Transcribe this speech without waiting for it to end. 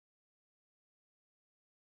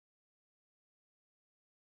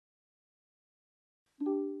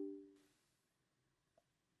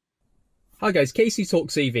Hi guys, Casey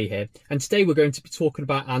Talks EV here, and today we're going to be talking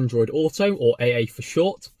about Android Auto, or AA for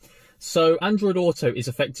short. So Android Auto is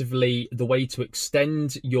effectively the way to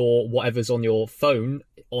extend your whatever's on your phone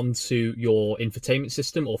onto your infotainment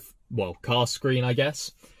system, or well, car screen, I guess.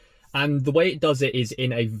 And the way it does it is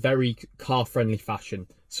in a very car-friendly fashion.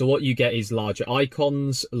 So what you get is larger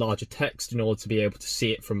icons, larger text in order to be able to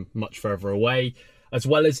see it from much further away, as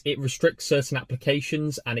well as it restricts certain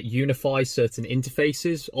applications and it unifies certain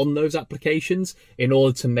interfaces on those applications in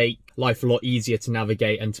order to make life a lot easier to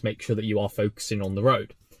navigate and to make sure that you are focusing on the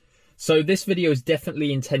road. So this video is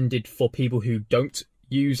definitely intended for people who don't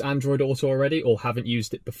use Android Auto already or haven't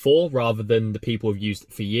used it before, rather than the people who've used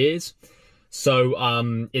it for years. So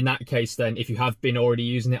in that case, then, if you have been already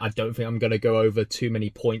using it, I don't think I'm going to go over too many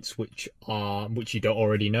points which you don't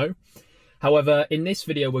already know. However, in this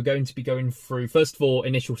video, we're going to be going through, first of all,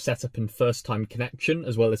 initial setup and first time connection,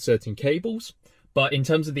 as well as certain cables. But in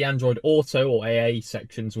terms of the Android Auto or AA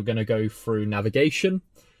sections, we're going to go through navigation.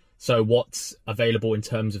 So what's available in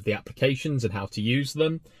terms of the applications and how to use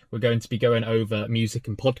them. We're going to be going over music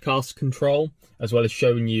and podcast control, as well as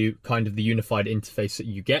showing you kind of the unified interface that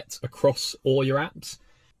you get across all your apps.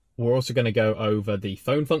 We're also going to go over the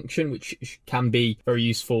phone function, which can be very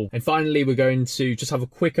useful. And finally, we're going to just have a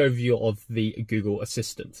quick overview of the Google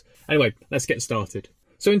Assistant. Anyway, let's get started.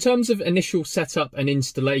 So in terms of initial setup and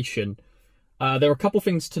installation, there are a couple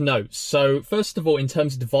things to note. So first of all, in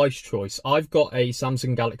terms of device choice, I've got a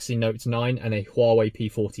Samsung Galaxy Note 9 and a Huawei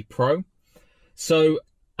P40 Pro. So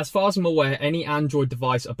as far as I'm aware, any Android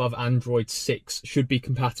device above Android 6 should be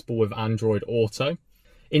compatible with Android Auto.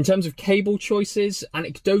 In terms of cable choices,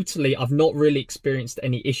 anecdotally, I've not really experienced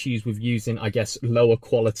any issues with using, I guess, lower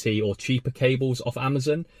quality or cheaper cables off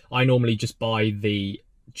Amazon. I normally just buy the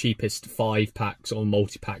cheapest 5-packs or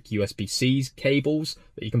multi-pack USB-C cables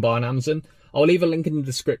that you can buy on Amazon. I'll leave a link in the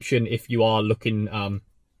description if you are looking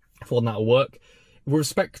for one that'll work. With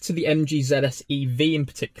respect to the MG ZS EV in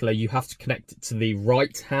particular, you have to connect it to the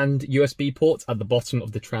right-hand USB port at the bottom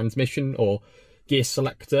of the transmission or gear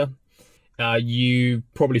selector. You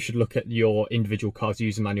probably should look at your individual car's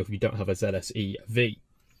user manual if you don't have a ZS EV.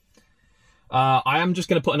 I am just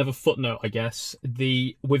going to put another footnote, I guess.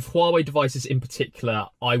 With Huawei devices in particular,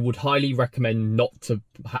 I would highly recommend not to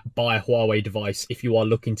buy a Huawei device if you are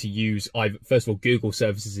looking to use, first of all, Google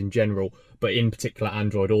services in general, but in particular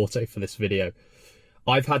Android Auto for this video.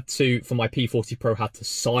 I've had to, for my P40 Pro, had to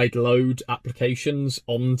sideload applications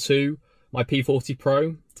onto my P40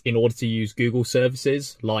 Pro in order to use Google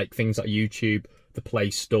services, like things like YouTube, the Play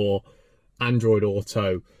Store, Android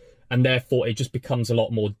Auto, and therefore it just becomes a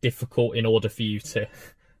lot more difficult in order for you to,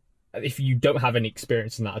 if you don't have any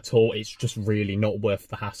experience in that at all, it's just really not worth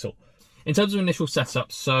the hassle. In terms of initial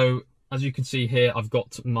setup, so as you can see here, I've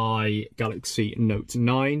got my Galaxy Note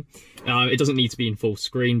 9. It doesn't need to be in full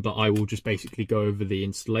screen, but I will just basically go over the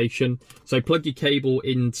installation. So plug your cable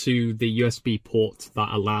into the USB port that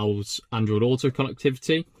allows Android Auto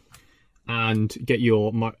connectivity and get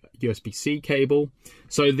your USB-C cable.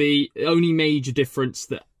 So the only major difference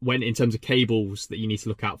that in terms of cables that you need to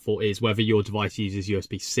look out for is whether your device uses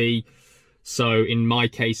USB-C. So in my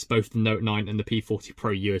case, both the Note 9 and the P40 Pro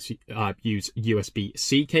use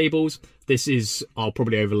USB-C cables. This is, I'll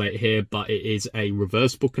probably overlay it here, but it is a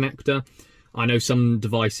reversible connector. I know some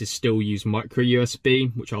devices still use micro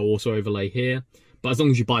USB, which I'll also overlay here. But as long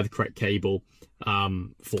as you buy the correct cable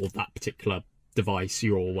for that particular device,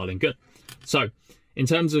 you're all well and good. So in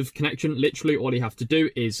terms of connection, literally all you have to do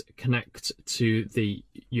is connect to the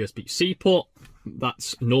USB-C port.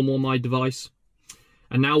 That's normal on my device.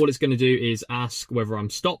 And now what it's going to do is ask whether I'm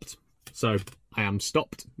stopped. So I am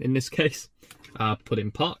stopped in this case. Put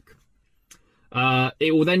in park.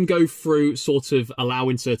 It will then go through sort of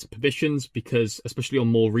allowing certain permissions, because especially on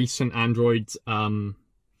more recent Android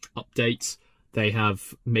updates, they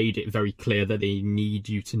have made it very clear that they need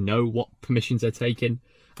you to know what permissions they're taking.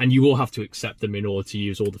 And you will have to accept them in order to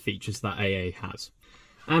use all the features that AA has.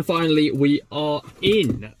 And finally, we are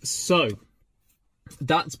in. So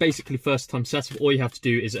that's basically first time setup. All you have to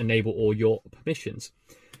do is enable all your permissions.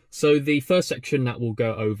 So the first section that we'll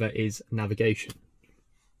go over is navigation.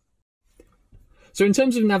 So in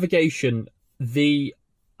terms of navigation, I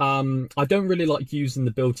don't really like using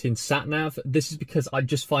the built-in sat-nav. This is because I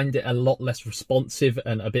just find it a lot less responsive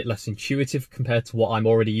and a bit less intuitive compared to what I'm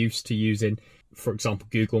already used to using, for example,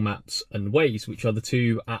 Google Maps and Waze, which are the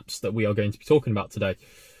two apps that we are going to be talking about today.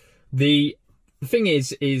 The thing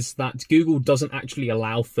is that Google doesn't actually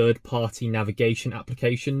allow third-party navigation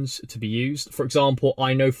applications to be used. For example,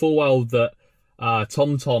 I know full well that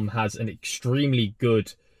TomTom has an extremely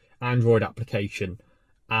good Android application,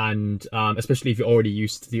 and especially if you're already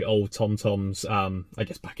used to the old TomToms, I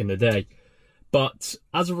guess back in the day. But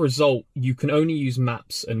as a result, you can only use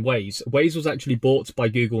Maps and Waze. Waze was actually bought by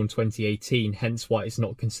Google in 2018, hence why it's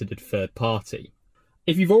not considered third party.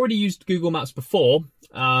 If you've already used Google Maps before,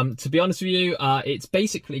 to be honest with you, it's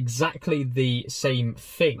basically exactly the same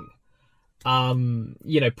thing.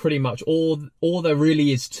 You know, pretty much all there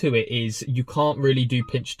really is to it is you can't really do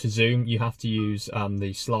pinch to zoom. You have to use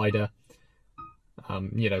the slider,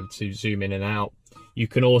 you know, to zoom in and out. You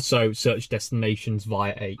can also search destinations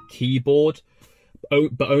via a keyboard,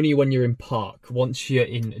 but only when you're in park. Once you're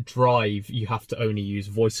in drive, you have to only use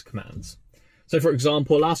voice commands. So for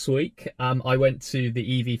example, last week, I went to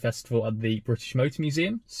the EV festival at the British Motor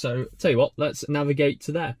Museum. So tell you what, let's navigate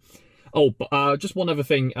to there. Oh, but just one other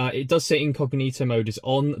thing, it does say incognito mode is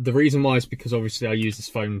on. The reason why is because obviously I use this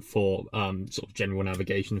phone for sort of general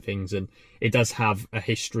navigation things, and it does have a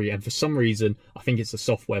history, and for some reason, I think it's a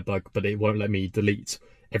software bug, but it won't let me delete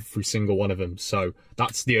every single one of them. So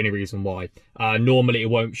that's the only reason why. Normally it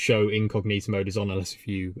won't show incognito mode is on unless if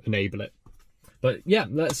you enable it. But yeah,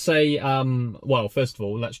 let's say, well, first of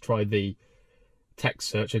all, let's try the text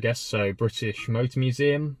search, I guess. So British Motor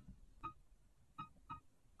Museum.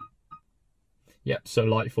 Yep, so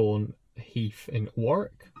Lightthorne Heath in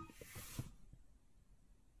Warwick.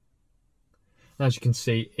 As you can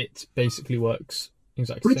see, it basically works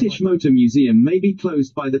exactly the same way. British Motor Museum may be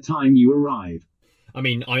closed by the time you arrive. I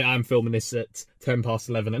mean, I am filming this at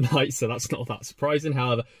 11:10 at night, so that's not that surprising.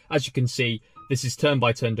 However, as you can see, this is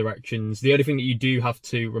turn-by-turn directions. The only thing that you do have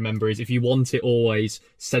to remember is if you want it always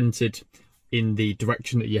centered in the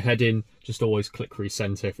direction that you're heading, just always click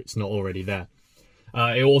recenter if it's not already there.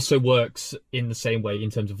 It also works in the same way in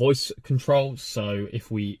terms of voice control. So if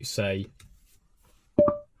we say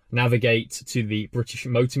navigate to the British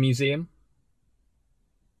Motor Museum.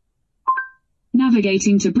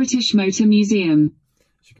 Navigating to British Motor Museum.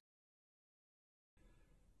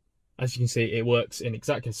 As you can see, it works in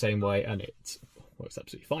exactly the same way, and it works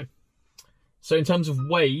absolutely fine. So in terms of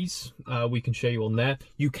Waze, we can show you on there.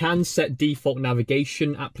 You can set default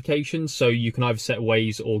navigation applications, so you can either set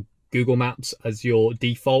Waze or Google Maps as your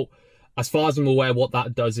default. As far as I'm aware, what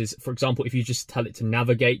that does is, for example, if you just tell it to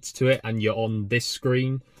navigate to it and you're on this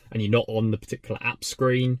screen and you're not on the particular app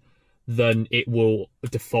screen, then it will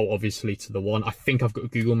default obviously to the one. I think I've got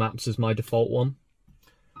Google Maps as my default one.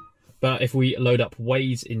 But if we load up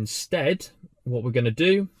Waze instead, what we're going to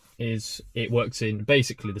do is it works in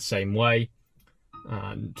basically the same way.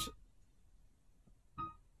 And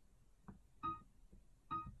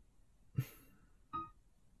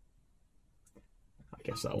I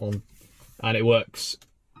guess that one. And it works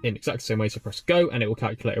in exactly the same way. So press go and it will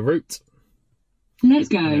calculate a route. Let's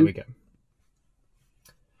go. And there we go.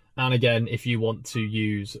 And again, if you want to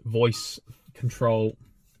use voice control,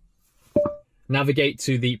 navigate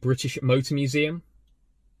to the British Motor Museum.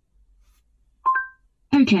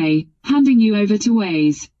 Okay, handing you over to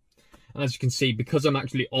Waze. And as you can see, because I'm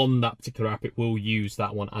actually on that particular app, it will use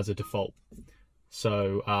that one as a default.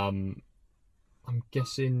 So I'm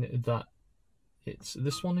guessing that it's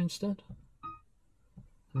this one instead.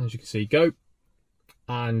 And as you can see, go.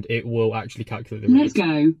 And it will actually calculate the Let's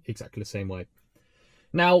go. Exactly the same way.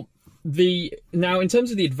 Now in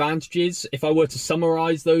terms of the advantages, if I were to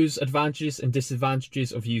summarize those advantages and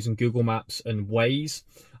disadvantages of using Google Maps and Waze,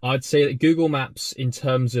 I'd say that Google Maps, in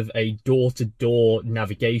terms of a door-to-door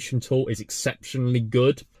navigation tool, is exceptionally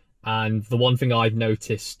good. And the one thing I've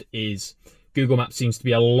noticed is Google Maps seems to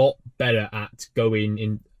be a lot better at going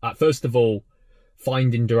in, first of all,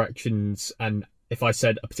 finding directions. And if I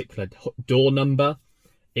said a particular door number,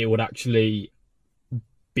 it would actually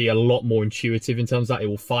be a lot more intuitive in terms of that. It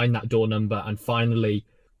will find that door number, and finally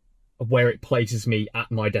where it places me at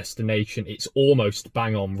my destination, it's almost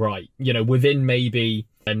bang on right. You know, within maybe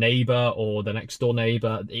a neighbour or the next door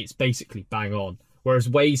neighbour, it's basically bang on. Whereas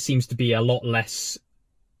Waze seems to be a lot less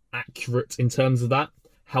accurate in terms of that.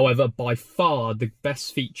 However, by far the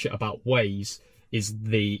best feature about Waze is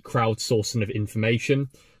the crowdsourcing of information.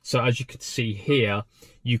 So as you can see here,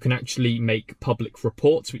 you can actually make public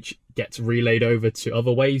reports which gets relayed over to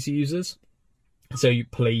other Waze users. So you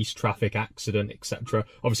police, traffic, accident, etc.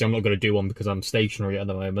 Obviously, I'm not going to do one because I'm stationary at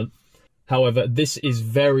the moment. However, this is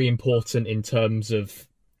very important in terms of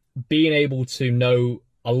being able to know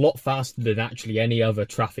a lot faster than actually any other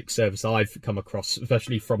traffic service I've come across,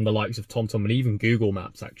 especially from the likes of TomTom and even Google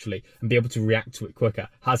Maps actually, and be able to react to it quicker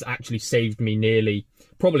has actually saved me nearly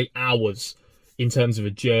probably hours in terms of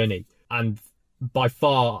a journey. And by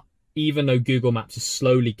far, even though Google Maps is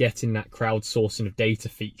slowly getting that crowdsourcing of data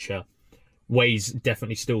feature, Waze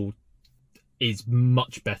definitely still is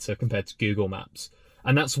much better compared to Google Maps.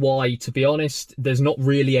 And that's why, to be honest, there's not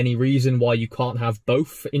really any reason why you can't have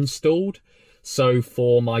both installed. So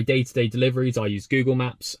for my day-to-day deliveries, I use Google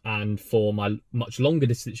Maps, and for my much longer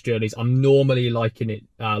distance journeys, I'm normally likening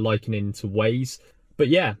to Waze. But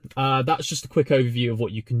yeah, that's just a quick overview of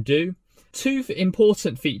what you can do. Two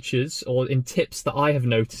important features, or in tips that I have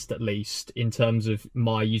noticed at least, in terms of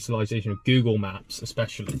my utilization of Google Maps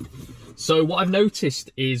especially. So what I've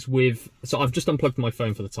noticed is so I've just unplugged my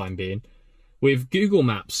phone for the time being. With Google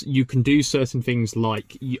Maps, you can do certain things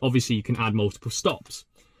like, obviously you can add multiple stops.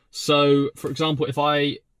 So, for example,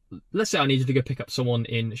 let's say I needed to go pick up someone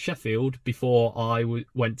in Sheffield before I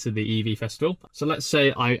went to the EV festival. So let's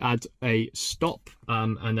say I add a stop,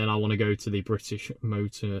 and then I want to go to the British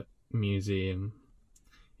Motor Museum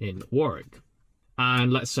in Warwick.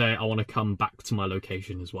 And let's say I want to come back to my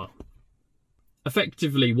location as well.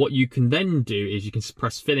 Effectively, what you can then do is you can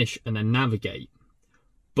press finish and then navigate.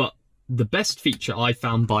 But the best feature I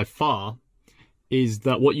found by far is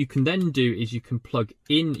that what you can then do is you can plug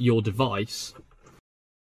in your device,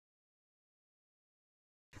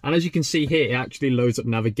 and as you can see here, it actually loads up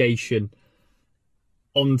navigation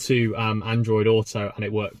onto Android Auto, and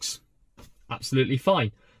it works absolutely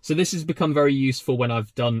fine. So this has become very useful when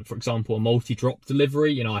I've done, for example, a multi-drop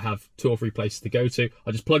delivery. You know, I have 2 or 3 places to go to.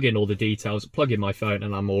 I just plug in all the details, plug in my phone,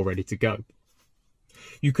 and I'm all ready to go.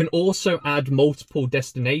 You can also add multiple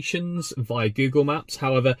destinations via Google Maps.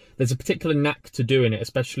 However, there's a particular knack to doing it,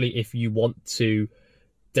 especially if you want to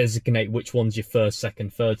designate which one's your first,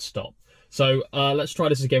 second, third stop. So let's try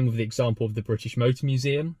this again with the example of the British Motor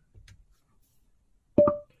Museum.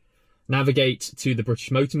 Navigate to the British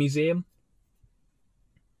Motor Museum.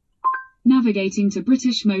 Navigating to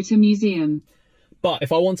British Motor Museum. But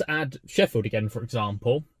if I want to add Sheffield again, for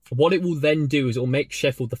example, what it will then do is it will make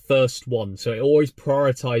Sheffield the first one. So it always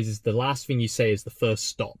prioritises the last thing you say as the first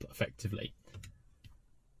stop, effectively.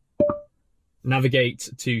 Navigate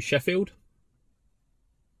to Sheffield.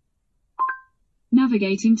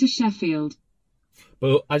 Navigating to Sheffield.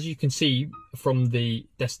 But as you can see from the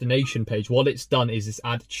destination page, what it's done is it's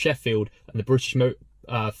added Sheffield and the British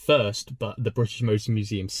first, but the British Motor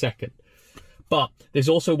Museum second. But this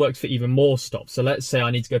also works for even more stops. So let's say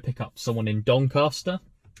I need to go pick up someone in Doncaster.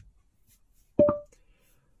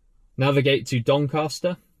 Navigate to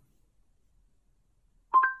Doncaster.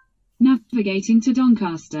 Navigating to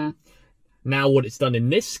Doncaster. Now what it's done in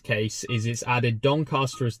this case is it's added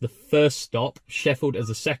Doncaster as the first stop, Sheffield as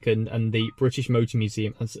the second, and the British Motor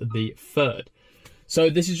Museum as the third. So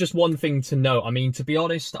this is just one thing to note. I mean, to be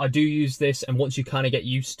honest, I do use this, and once you kind of get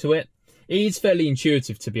used to it, it is fairly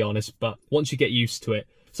intuitive, to be honest, but once you get used to it,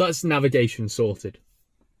 so that's navigation sorted.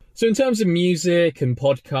 So in terms of music and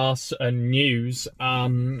podcasts and news,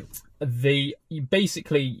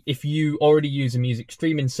 basically, if you already use a music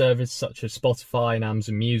streaming service such as Spotify and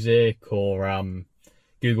Amazon Music, or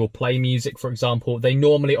Google Play Music, for example, they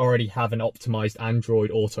normally already have an optimized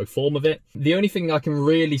Android Auto form of it. The only thing I can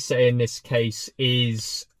really say in this case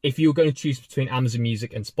is if you're going to choose between Amazon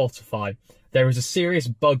Music and Spotify, there is a serious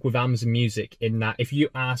bug with Amazon Music in that if you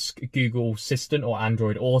ask Google Assistant or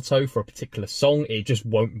Android Auto for a particular song, it just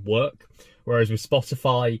won't work. Whereas with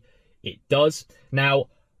Spotify, it does. Now,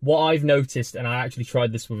 what I've noticed, and I actually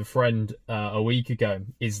tried this with a friend a week ago,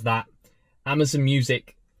 is that Amazon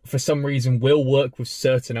Music, for some reason, will work with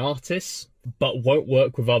certain artists, but won't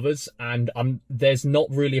work with others. And there's not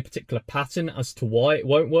really a particular pattern as to why it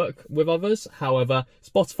won't work with others. However,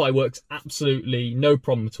 Spotify works absolutely no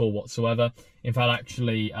problem at all whatsoever. In fact,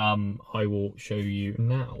 actually, I will show you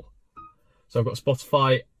now. So I've got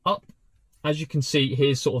Spotify up. As you can see,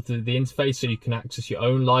 here's sort of the interface, so you can access your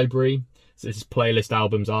own library. So this is playlist,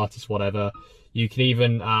 albums, artists, whatever. You can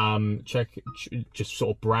even just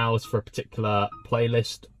sort of browse for a particular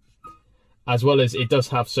playlist, as well as it does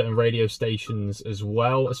have certain radio stations as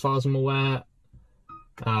well, as far as I'm aware.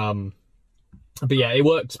 But yeah, it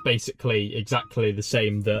works basically exactly the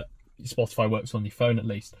same that Spotify works on your phone, at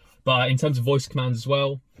least. But in terms of voice commands as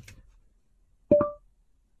well,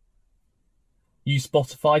 use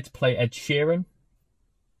Spotify to play Ed Sheeran.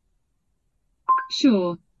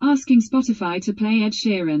 Sure. Asking Spotify to play Ed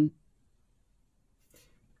Sheeran.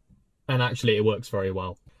 And actually, it works very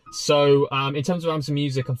well. So, in terms of Amazon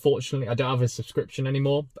Music, unfortunately, I don't have a subscription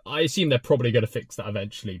anymore. I assume they're probably going to fix that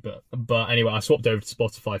eventually. But anyway, I swapped over to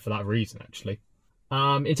Spotify for that reason, actually.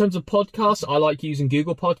 In terms of podcasts, I like using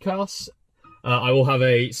Google Podcasts. I will have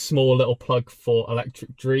a small little plug for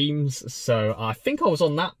Electric Dreams. So I think I was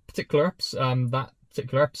on that particular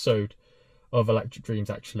episode of Electric Dreams,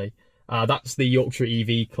 actually. That's the Yorkshire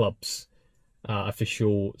EV Club's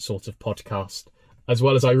official sort of podcast. As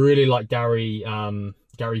well as I really like Gary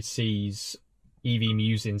C's EV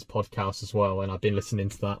Musings podcast as well, and I've been listening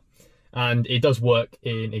to that. And it does work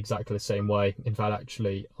in exactly the same way. In fact,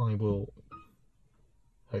 actually, I will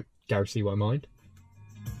hope Gary won't mind.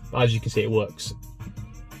 But as you can see, it works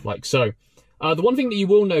like so. The one thing that you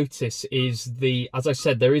will notice is as I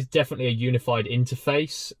said, there is definitely a unified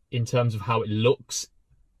interface in terms of how it looks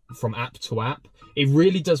from app to app. It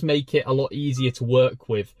really does make it a lot easier to work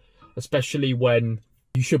with, especially when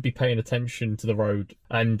you should be paying attention to the road,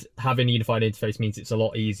 and having a unified interface means it's a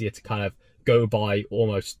lot easier to kind of go by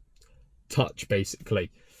almost touch,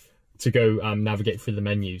 basically, to go navigate through the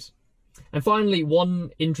menus. And finally,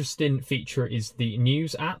 one interesting feature is the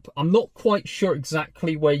news app. I'm not quite sure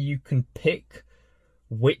exactly where you can pick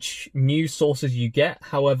which news sources you get.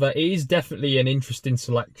 However, it is definitely an interesting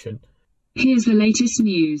selection. Here's the latest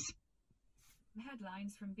news.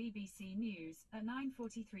 Headlines from BBC News at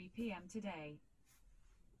 9:43 p.m. today.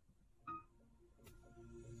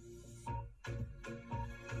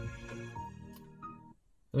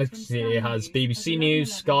 Let's see, it has BBC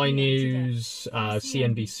News, Sky News,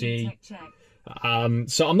 CNBC.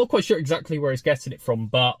 So I'm not quite sure exactly where it's getting it from,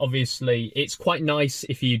 but obviously it's quite nice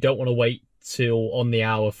if you don't want to wait till on the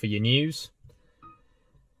hour for your news.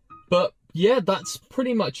 But yeah, that's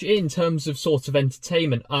pretty much it in terms of sort of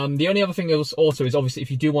entertainment. The only other thing also is obviously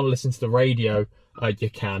if you do want to listen to the radio, you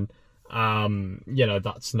can. You know,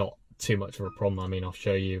 that's not too much of a problem. I mean, I'll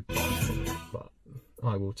show you, but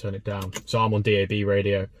I will turn it down. So I'm on DAB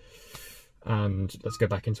radio, and let's go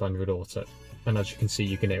back into Android Auto, and as you can see,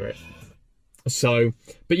 you can hear it. So,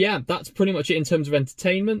 but yeah, that's pretty much it in terms of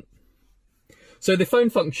entertainment. So the phone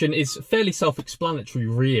function is fairly self-explanatory,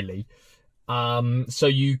 really. So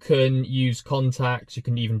you can use contacts, you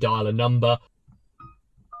can even dial a number.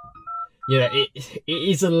 Yeah, it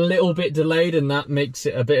is a little bit delayed, and that makes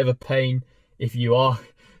it a bit of a pain if you are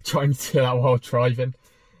trying to do that while driving.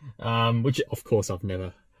 Which of course I've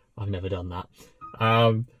never done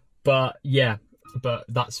that. But yeah, but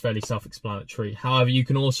that's fairly self-explanatory. However, you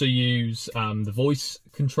can also use the voice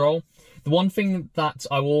control. The one thing that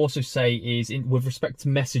I will also say is, with respect to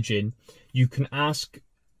messaging, you can ask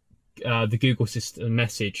the Google Assistant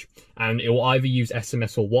message, and it will either use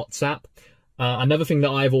SMS or WhatsApp. Another thing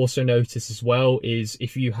that I've also noticed as well is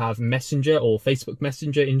if you have Messenger or Facebook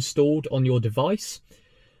Messenger installed on your device,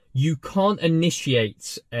 you can't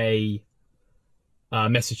initiate a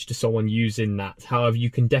message to someone using that. However,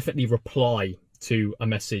 you can definitely reply to a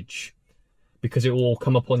message because it will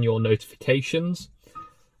come up on your notifications.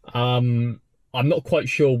 I'm not quite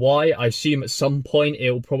sure why. I assume at some point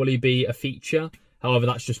it will probably be a feature. However,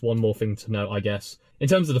 that's just one more thing to note, I guess. In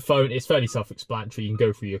terms of the phone, it's fairly self-explanatory. You can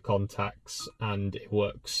go through your contacts and it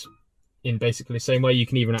works in basically the same way. You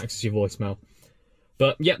can even access your voicemail.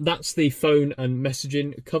 But yeah, that's the phone and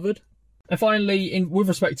messaging covered. And finally, with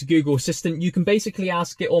respect to Google Assistant, you can basically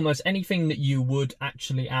ask it almost anything that you would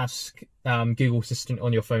actually ask Google Assistant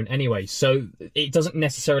on your phone anyway. So it doesn't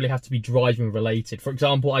necessarily have to be driving related. For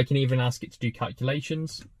example, I can even ask it to do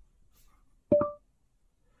calculations.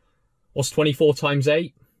 What's 24 times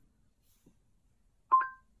 8?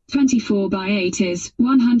 24 by 8 is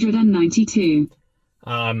 192.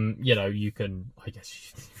 You know, you can, I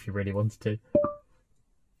guess, if you really wanted to.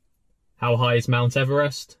 How high is Mount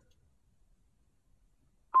Everest?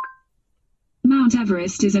 Mount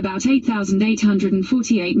Everest is about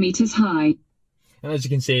 8,848 meters high. And as you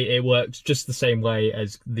can see, it works just the same way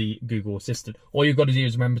as the Google Assistant. All you've got to do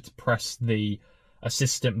is remember to press the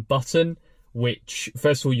Assistant button, which,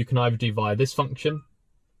 first of all, you can either do via this function.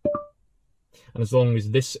 And as long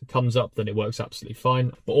as this comes up, then it works absolutely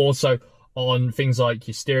fine. But also on things like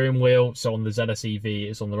your steering wheel, so on the ZSEV,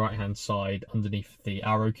 it's on the right-hand side underneath the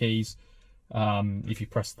arrow keys. If you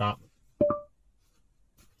press that.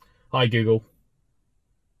 Hi, Google.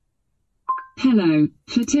 Hello.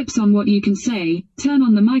 For tips on what you can say, turn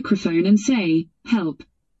on the microphone and say, help.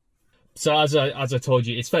 So as I told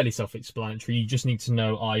you, it's fairly self-explanatory. You just need to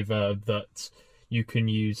know either that you can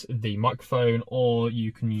use the microphone or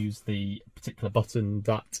you can use the particular button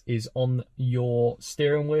that is on your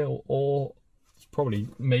steering wheel, or it's probably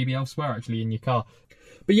maybe elsewhere actually in your car.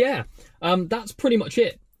 But yeah, that's pretty much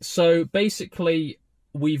it. So basically,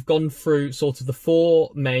 we've gone through sort of the 4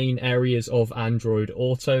 main areas of Android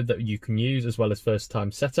Auto that you can use, as well as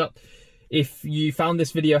first-time setup. If you found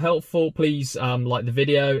this video helpful, please like the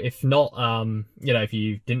video. If not, you know, if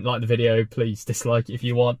you didn't like the video, please dislike it if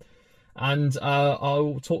you want. And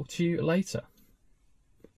I'll talk to you later.